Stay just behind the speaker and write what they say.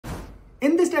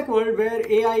In this tech world where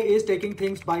AI is taking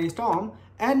things by storm,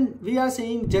 and we are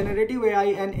seeing generative AI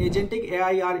and agentic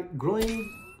AI are growing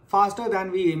faster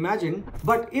than we imagine.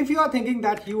 But if you are thinking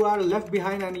that you are left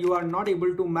behind and you are not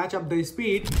able to match up the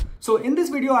speed, so in this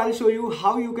video I'll show you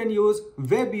how you can use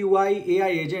Web UI AI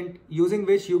agent, using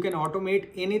which you can automate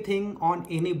anything on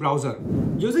any browser.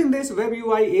 Using this Web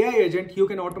UI AI agent, you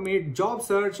can automate job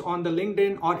search on the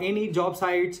LinkedIn or any job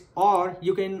sites, or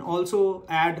you can also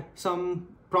add some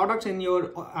products in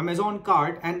your Amazon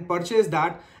cart and purchase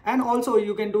that, and also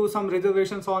you can do some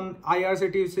reservations on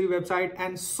IRCTC website,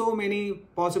 and so many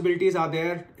possibilities are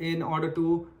there in order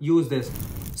to use this.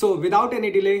 So without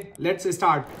any delay, let's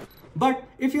start. But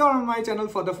if you are on my channel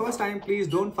for the first time, please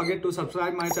don't forget to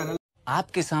subscribe my channel.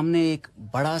 आपके सामने एक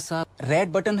बड़ा सा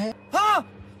red button है। हाँ,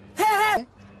 है।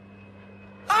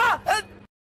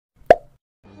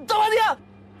 दबा दिया,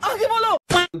 आगे बोलो।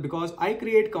 Because I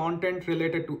create content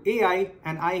related to AI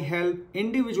and I help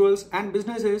individuals and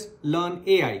businesses learn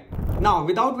AI. Now,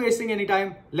 without wasting any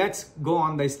time, let's go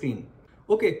on the screen.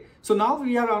 Okay, so now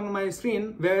we are on my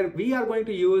screen where we are going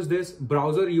to use this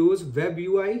browser use Web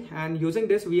UI, and using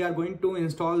this we are going to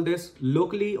install this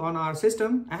locally on our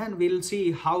system and we'll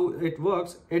see how it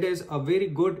works. It is a very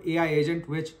good AI agent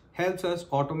which helps us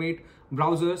automate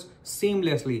browsers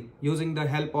seamlessly using the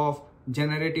help of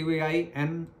generative AI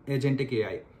and agentic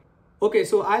AI. Okay,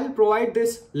 so I'll provide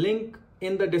this link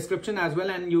in the description as well,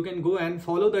 and you can go and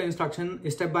follow the instruction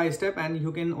step by step, and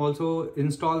you can also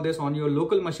install this on your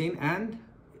local machine and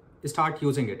start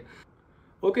using it.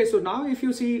 Okay, so now if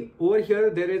you see over here,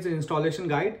 there is an installation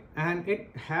guide and it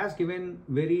has given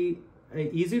very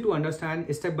easy to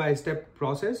understand step by step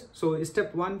process. So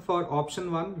step 1 for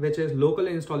option 1, which is local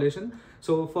installation.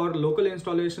 So for local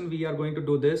installation, we are going to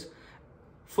do this.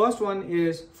 First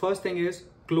thing is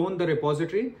clone the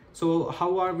repository. So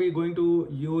how are we going to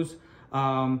use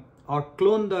or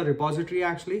clone the repository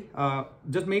actually?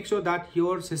 Just make sure that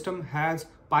your system has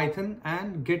Python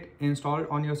and Git installed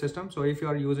on your system. So if you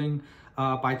are using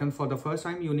Python for the first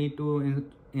time, you need to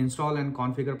install and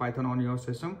configure Python on your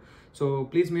system. So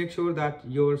please make sure that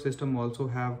your system also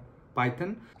have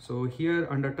Python. So here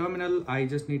under terminal, I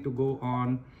just need to go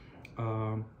on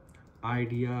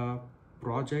idea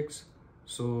projects.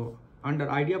 So under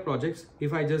idea projects,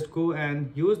 if I just go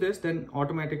and use this, then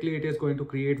automatically it is going to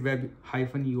create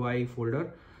web-ui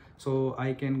folder. So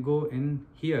I can go in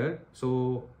here.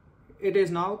 So it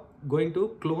is now going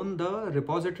to clone the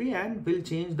repository and will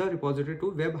change the repository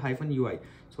to web-ui.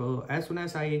 So as soon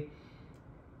as I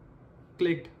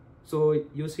clicked, so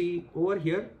you see over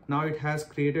here, now it has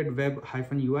created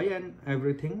web-ui and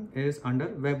everything is under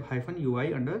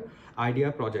web-ui under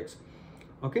idea projects.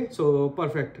 Okay, so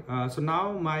perfect. So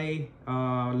now my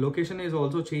location is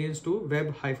also changed to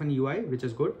web-ui, which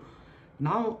is good.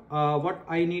 Now what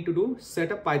I need to do,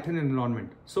 set up Python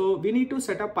environment. So we need to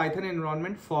set up Python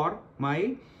environment for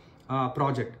my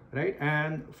project, right?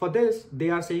 And for this,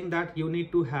 they are saying that we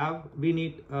need to have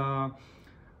UV.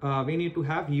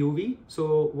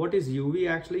 So what is UV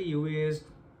actually? UV is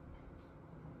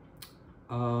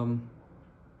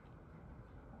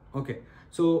okay.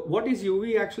 So what is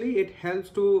UV actually? It helps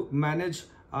to manage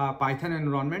Python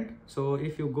environment. So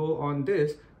if you go on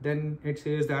this, then it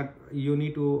says that you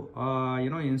need to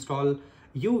install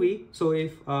UV. So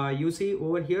if you see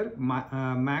over here,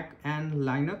 Mac and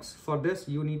Linux, for this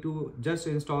you need to just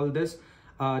install this,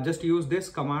 just use this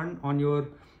command on your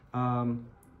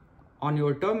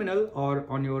terminal or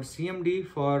on your CMD.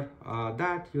 For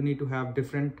that you need to have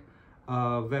different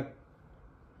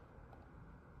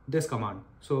this command.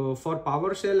 So for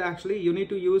PowerShell, actually you need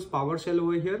to use PowerShell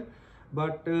over here,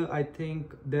 but I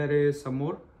think there is some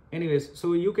more. Anyways,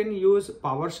 so you can use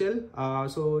PowerShell.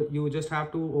 So you just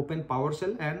have to open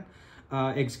PowerShell and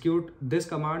execute this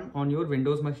command on your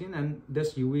Windows machine, and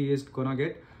this UV is gonna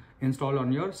get installed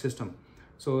on your system.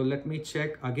 So let me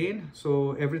check again.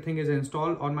 So everything is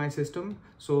installed on my system.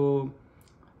 So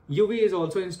UV is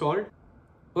also installed.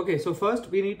 Okay, so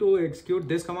first we need to execute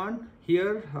this command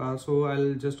here. So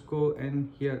I'll just go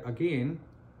in here again,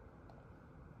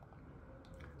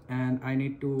 and I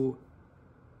need to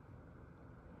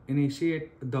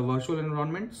initiate the virtual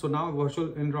environment. So now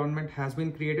virtual environment has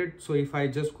been created. So if I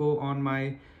just go on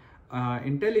my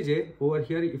IntelliJ over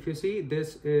here, if you see,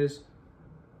 this is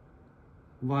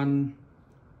one.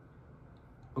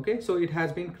 Okay, so it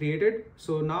has been created.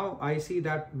 So now I see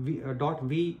that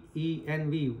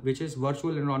 .venv, which is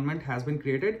virtual environment, has been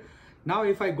created. Now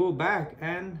if I go back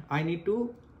and I need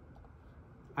to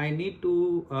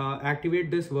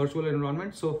activate this virtual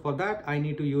environment. So for that I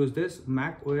need to use this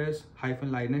Mac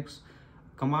OS-Linux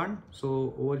command.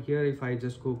 So over here, if I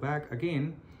just go back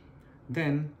again,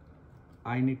 then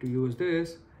I need to use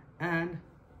this, and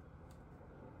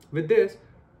with this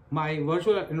my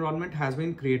virtual environment has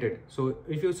been created. So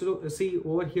if you see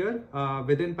over here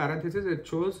within parentheses, it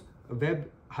shows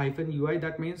web-UI.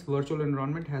 That means virtual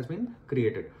environment has been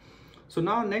created. So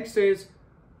now next is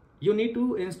you need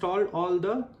to install all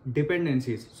the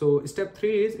dependencies. So step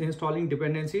 3 is installing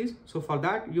dependencies. So for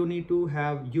that you need to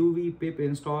have uv pip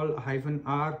install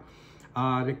 -r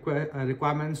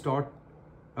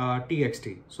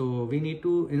requirements.txt. So we need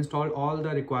to install all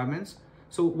the requirements.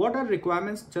 So what are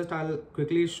requirements? Just I'll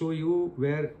quickly show you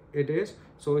where it is.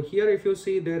 So here if you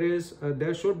see,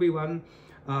 there should be one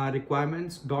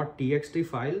requirements.txt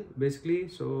file basically.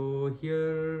 So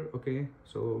here, okay,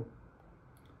 so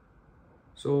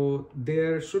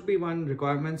there should be one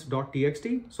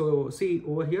requirements.txt. So see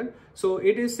over here, so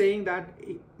it is saying that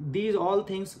these all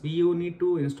things you need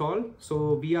to install.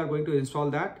 So we are going to install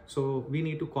that. So we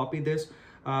need to copy this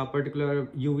particular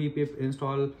uv pip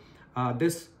install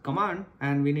this command,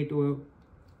 and we need to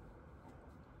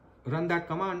run that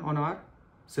command on our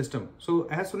system. So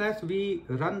as soon as we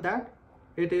run that,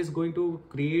 it is going to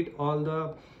create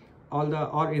or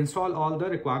install all the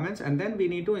requirements, and then we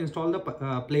need to install the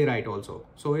playwright also.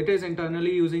 So it is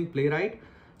internally using playwright,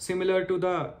 similar to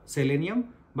the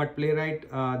Selenium, but playwright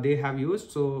they have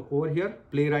used. So over here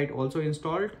playwright also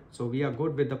installed, so we are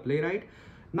good with the playwright.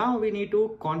 Now we need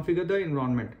to configure the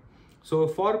environment. So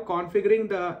for configuring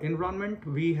the environment,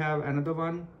 we have another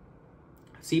one,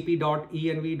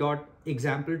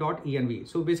 cp.env.example.env.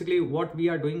 So basically what we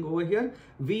are doing over here,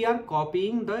 we are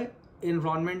copying the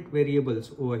environment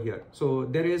variables over here. So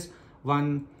there is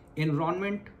one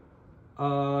environment,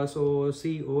 so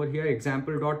see over here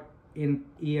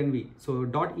example.env. So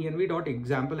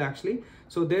 .env.example actually.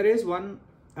 So there is one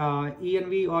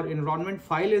env or environment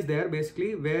file is there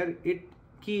basically, where it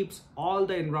keeps all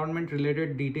the environment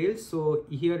related details. So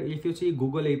here if you see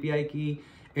Google API key,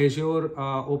 Azure,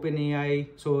 OpenAI.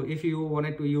 So if you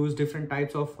wanted to use different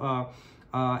types of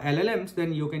LLMs,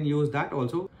 then you can use that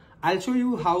also. I'll show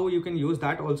you how you can use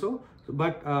that also,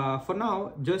 but for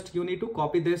now just you need to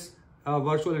copy this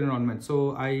virtual environment.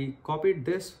 So I copied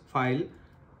this file,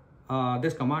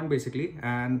 this command basically,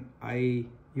 and I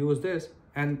use this,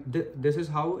 and this is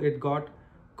how it got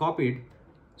copied.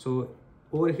 So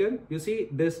over here you see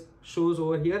this shows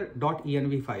over here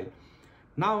 .env file.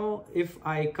 Now if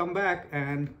I come back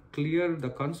and clear the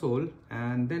console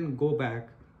and then go back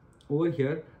over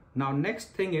here, now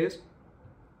next thing is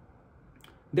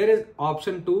there is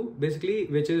option 2 basically,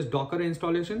 which is Docker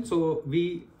installation. So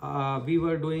we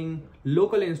were doing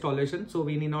local installation, so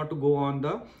we need not to go on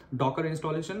the Docker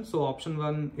installation. So option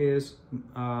 1 is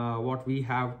what we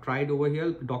have tried over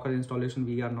here. Docker installation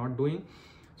we are not doing,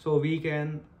 so we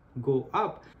can go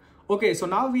up. Okay, so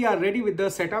now we are ready with the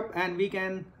setup and we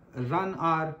can run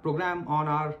our program on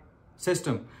our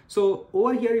system. So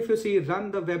over here if you see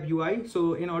run the web UI,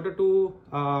 so in order to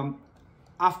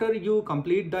after you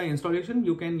complete the installation,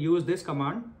 you can use this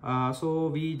command. So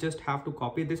we just have to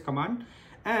copy this command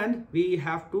and we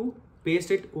have to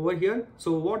paste it over here.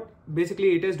 So what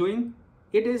basically it is doing,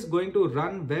 it is going to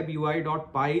run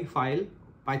webui.py file,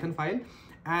 Python file,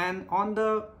 and on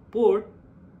the port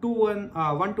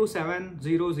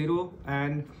 12700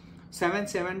 and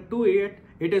 7728,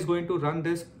 it is going to run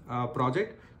this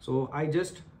project. So I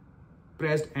just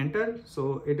pressed enter.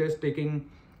 So it is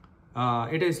taking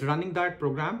it is running that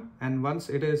program, and once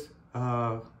it is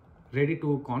ready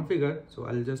to configure, so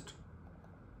I'll just,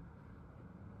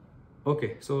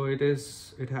 okay, so it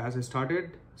has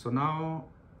started. So now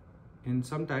in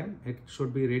some time it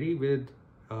should be ready with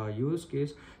use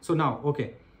case. So now,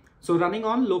 okay, so running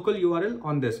on local URL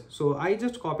on this. So I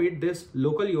just copied this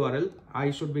local URL.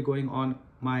 I should be going on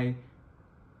my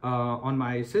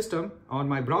system, on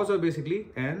my browser basically,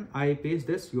 and I paste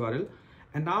this URL,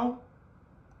 and now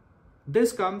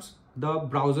this comes the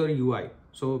browser UI.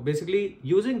 So basically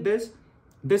using this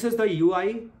is the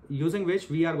UI using which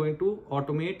we are going to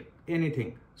automate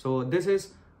anything. So this is,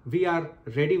 we are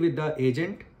ready with the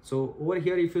agent. So over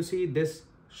here if you see, this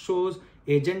shows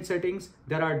agent settings.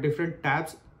 There are different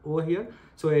tabs over here.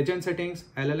 So agent settings,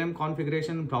 LLM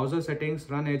configuration, browser settings,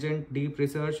 run agent, deep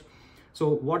research. So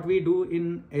what we do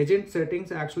in agent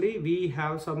settings, actually we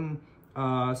have some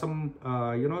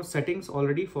settings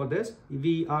already for this.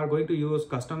 We are going to use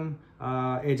custom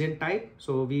agent type,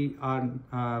 so we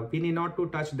need not to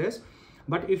touch this.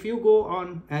 But if you go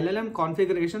on LLM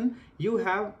configuration, you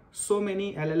have so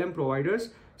many LLM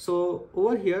providers. So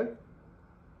over here,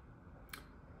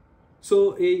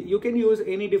 so you can use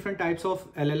any different types of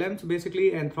LLMs,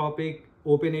 basically Anthropic,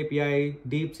 OpenAPI,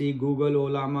 DeepSeek, Google,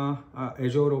 Olama,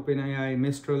 Azure, OpenAI,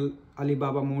 Mistral,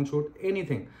 Alibaba, Moonshoot,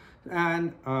 anything.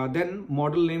 And then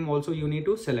model name also you need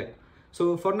to select.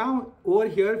 So for now, over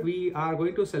here, we are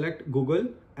going to select Google,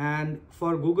 and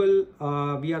for Google,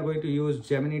 we are going to use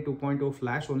Gemini 2.0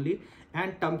 Flash only,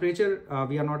 and temperature,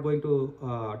 we are not going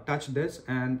to touch this,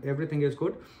 and everything is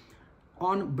good.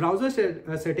 On browser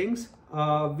settings,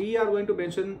 we are going to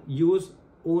mention use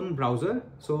own browser.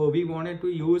 So we wanted to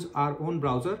use our own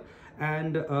browser,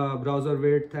 and browser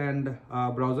width and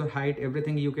browser height,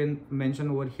 everything you can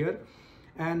mention over here.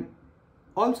 And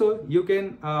also you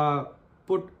can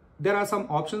there are some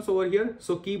options over here.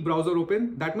 So keep browser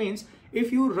open. That means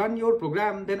if you run your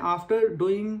program, then after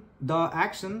doing the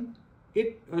action,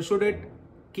 should it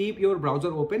keep your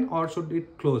browser open or should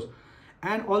it close?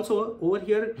 And also over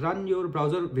here, run your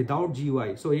browser without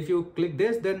GUI. So if you click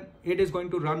this, then it is going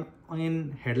to run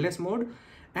in headless mode,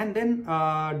 and then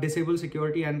disable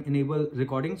security and enable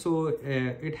recording. So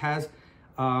it has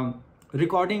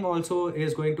recording also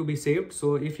is going to be saved.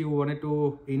 So if you wanted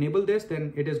to enable this,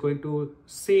 then it is going to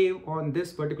save on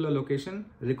this particular location,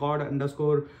 record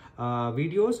 _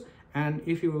 videos. And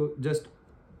if you just,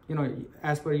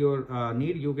 as per your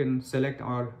need, you can select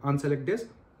or unselect this.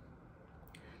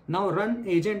 Now run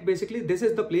agent, basically this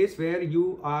is the place where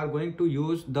you are going to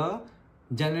use the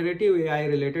generative AI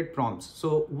related prompts.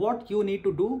 So what you need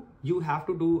to do, you have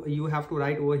to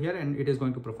write over here, and it is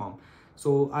going to perform.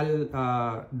 So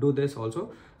I'll do this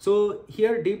also. So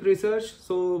here, deep research.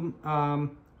 So I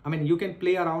mean, you can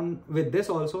play around with this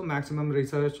also, maximum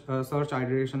research search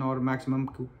iteration or maximum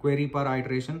query per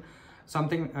iteration,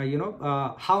 something,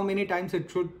 how many times it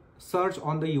should search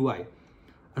on the UI.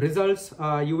 Results,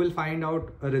 you will find out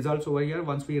results over here.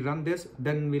 Once we run this,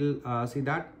 then we'll see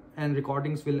that, and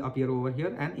recordings will appear over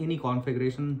here, and any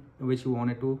configuration which you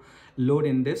wanted to load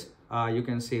in this, you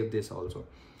can save this also.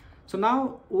 So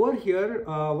now over here,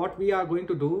 what we are going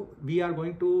to do, we are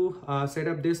going to set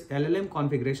up this LLM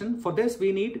configuration. For this,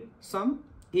 we need some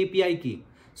API key.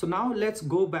 So now let's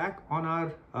go back on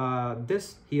our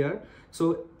this here.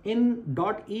 So in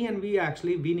 .env,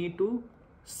 actually we need to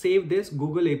save this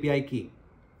Google API key.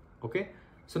 Okay,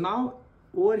 so now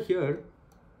over here,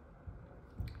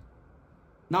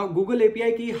 now Google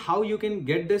API key, how you can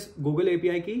get this Google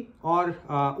API key or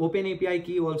OpenAPI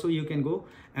key also, you can go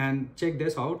and check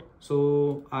this out.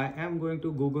 So I am going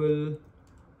to Google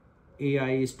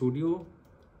AI Studio.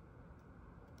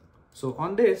 So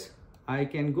on this, I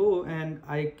can go and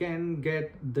I can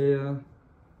get the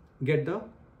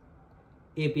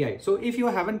API. So if you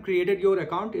haven't created your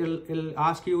account, it'll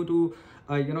ask you to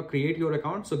create your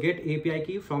account. So get API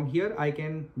key. From here I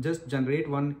can just generate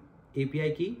one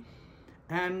API key,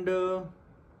 and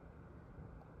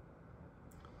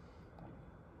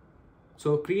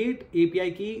so create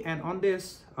API key. And on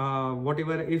this,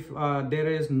 whatever, if there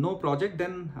is no project,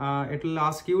 then it will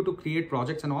ask you to create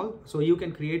projects and all. So you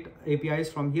can create APIs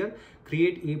from here.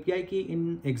 Create API key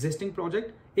in existing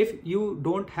project. If you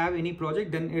don't have any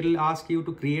project, then it will ask you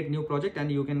to create new project, and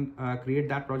you can create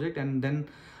that project, and then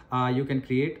you can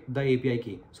create the API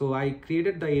key. So I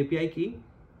created the API key,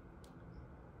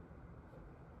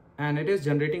 and it is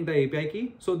generating the API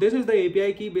key. So this is the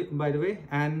API key, by the way,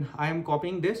 and I am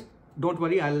copying this. Don't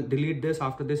worry, I'll delete this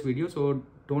after this video. So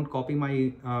don't copy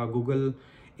my Google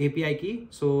API key.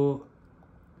 So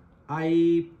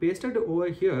I pasted over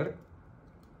here,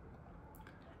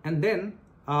 and then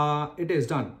it is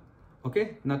done.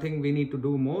 Okay, nothing we need to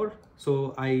do more.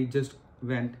 So I just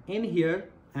went in here,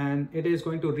 and it is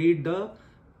going to read the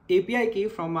API key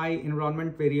from my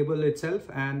environment variable itself,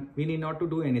 and we need not to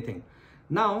do anything.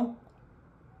 Now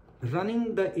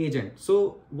running the agent.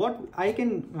 So what I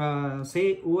can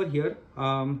say over here,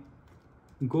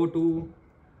 go to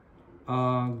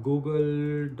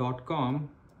google.com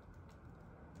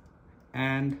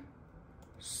and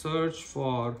search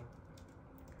for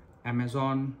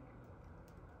amazon.in,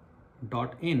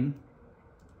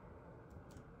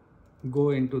 go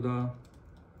into the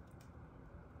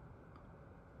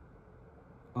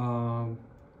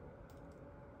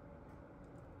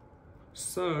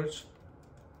search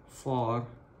for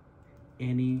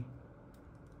iPhone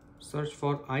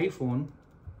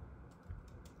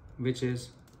which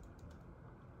is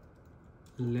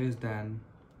less than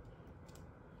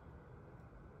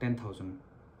 10,000,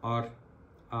 or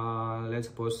let's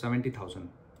suppose 70,000.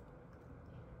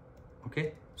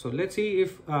 Okay, so let's see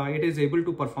if it is able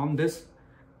to perform this,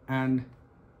 and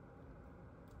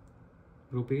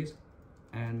rupees,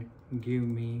 and give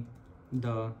me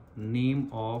the name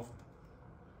of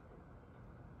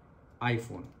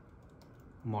iPhone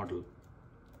model.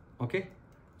 Okay,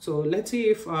 So let's see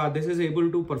if this is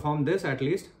able to perform this at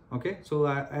least. Okay, so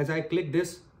as I click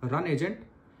this run agent,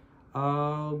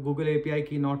 Google API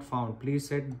key not found, please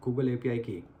set Google API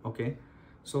key. Okay,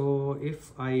 so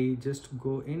if I just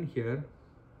go in here,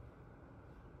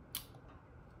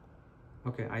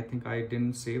 okay, I think I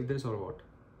didn't save this or what.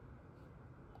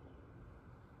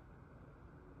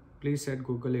 Please set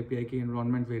Google API key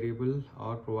environment variable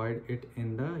or provide it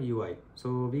in the UI.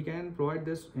 So we can provide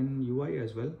this in UI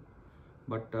as well,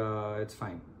 but it's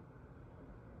fine.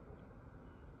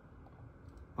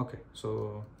 Okay,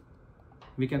 so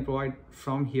we can provide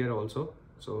from here also.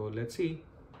 So let's see.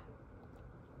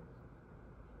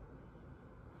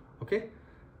 Okay,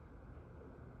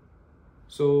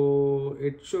 so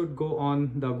it should go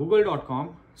on the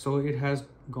google.com. So it has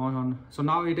gone on. So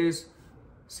now it is,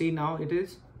 see, now it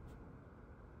is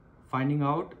finding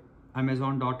out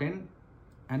amazon.in,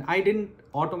 and I didn't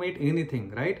automate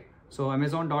anything, right? So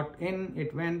amazon.in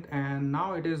it went, and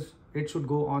now it should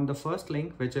go on the first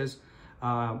link, which is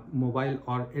mobile,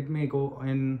 or it may go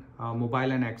in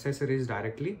mobile and accessories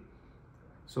directly.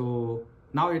 So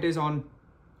now it is on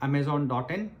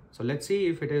amazon.in. So let's see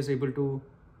if it is able to,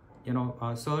 you know,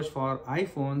 search for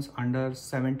iPhones under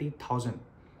 70,000.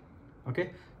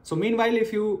 Okay, so meanwhile,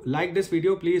 if you like this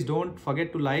video, please don't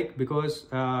forget to like, because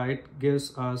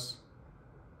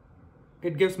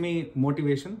it gives me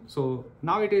motivation. So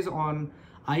now it is on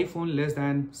iPhone less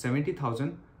than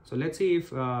 70,000. So let's see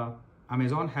if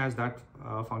Amazon has that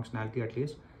functionality at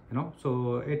least, you know.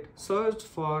 So it searched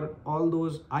for all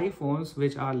those iPhones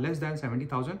which are less than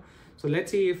 70,000. So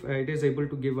let's see if it is able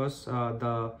to give us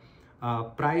the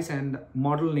price and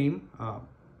model name.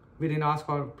 We didn't ask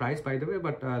for price, by the way,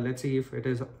 but let's see if it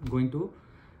is going to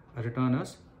return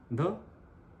us the.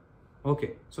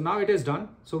 Okay, so now it is done.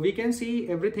 So we can see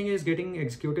everything is getting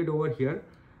executed over here.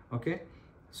 Okay,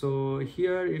 so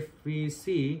here if we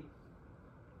see,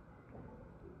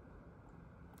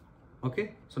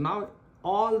 okay, so now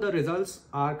all the results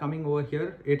are coming over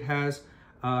here. It has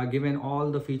given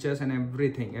all the features and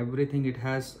everything it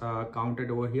has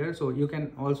counted over here. So you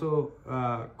can also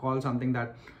call something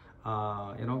that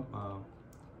you know,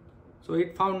 so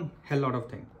it found hell lot of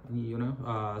things, you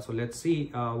know. So let's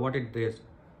see what it does.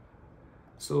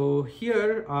 So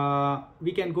here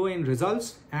we can go in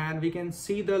results, and we can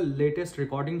see the latest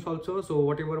recordings also. So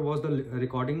whatever was the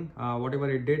recording, whatever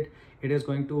it did, it is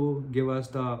going to give us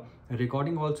the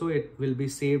recording also. It will be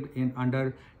saved in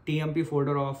under TMP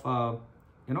folder of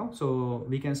you know, so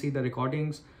we can see the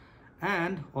recordings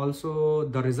and also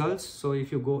the results. So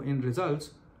if you go in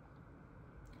results,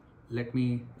 let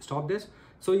me stop this.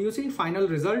 So you see final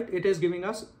result, it is giving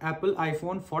us Apple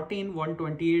iPhone 14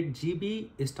 128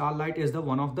 GB Starlight is the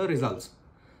one of the results.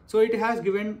 So it has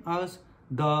given us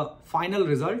the final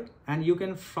result, and you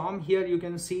can, from here you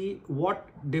can see what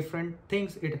different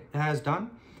things it has done.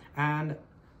 And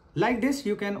like this,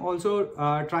 you can also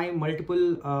try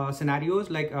multiple scenarios,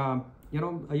 like you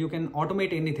know, you can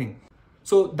automate anything.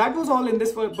 So that was all in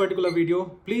this particular video.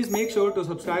 Please make sure to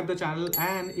subscribe the channel,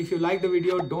 and if you like the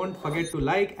video, don't forget to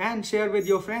like and share with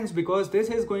your friends, because this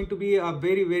is going to be a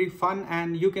very fun,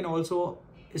 and you can also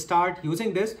start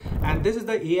using this. And this is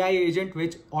the AI agent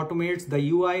which automates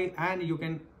the UI, and you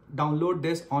can download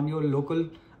this on your local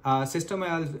system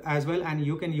as well, and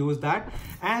you can use that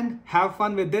and have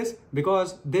fun with this,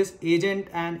 because this agent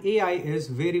and AI is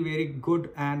very good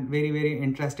and very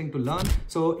interesting to learn.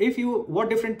 So if you,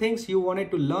 what different things you wanted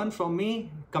to learn from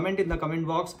me, comment in the comment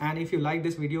box. And if you like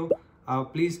this video,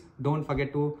 please don't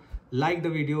forget to like the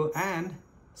video and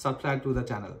subscribe to the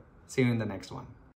channel. See you in the next one.